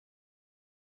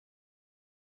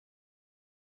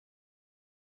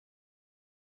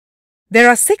There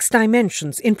are 6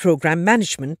 dimensions in program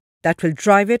management that will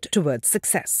drive it towards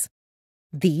success.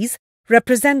 These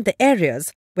represent the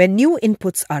areas where new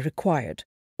inputs are required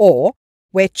or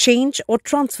where change or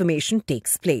transformation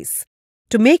takes place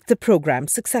to make the program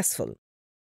successful.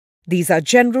 These are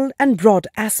general and broad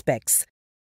aspects,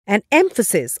 and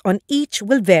emphasis on each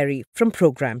will vary from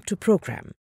program to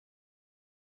program.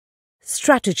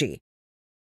 Strategy.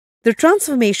 The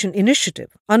transformation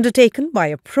initiative undertaken by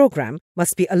a program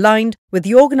must be aligned with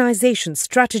the organization's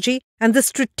strategy and the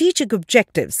strategic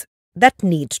objectives that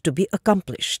need to be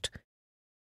accomplished.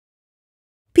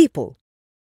 People.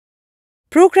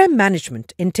 Program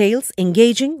management entails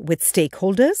engaging with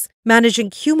stakeholders,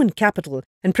 managing human capital,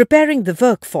 and preparing the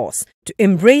workforce to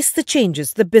embrace the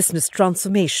changes the business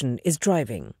transformation is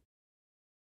driving.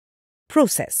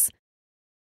 Process.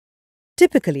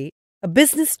 Typically, a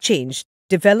business change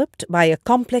developed by a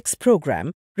complex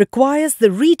program requires the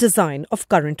redesign of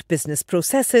current business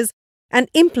processes and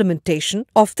implementation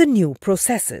of the new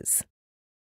processes.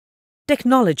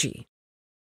 Technology.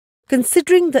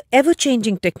 Considering the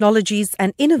ever-changing technologies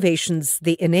and innovations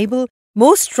they enable,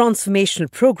 most transformational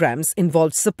programs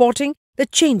involve supporting the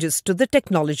changes to the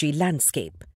technology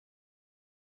landscape.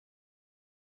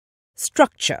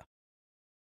 Structure.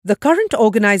 The current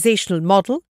organizational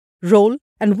model, role,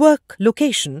 and work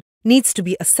location needs to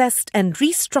be assessed and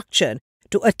restructured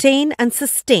to attain and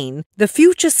sustain the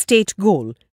future state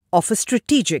goal of a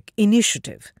strategic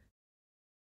initiative.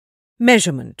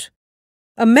 Measurement.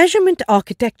 A measurement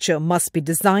architecture must be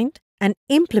designed and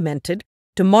implemented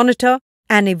to monitor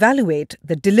and evaluate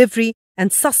the delivery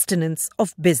and sustenance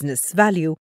of business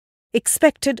value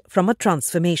expected from a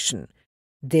transformation.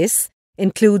 This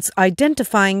includes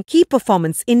identifying key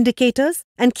performance indicators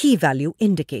and key value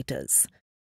indicators.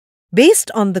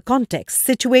 Based on the context,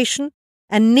 situation,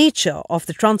 and nature of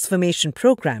the transformation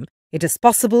program, it is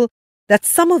possible that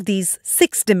some of these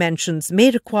 6 dimensions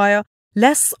may require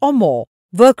less or more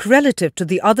work relative to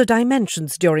the other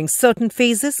dimensions during certain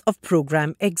phases of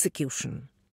program execution.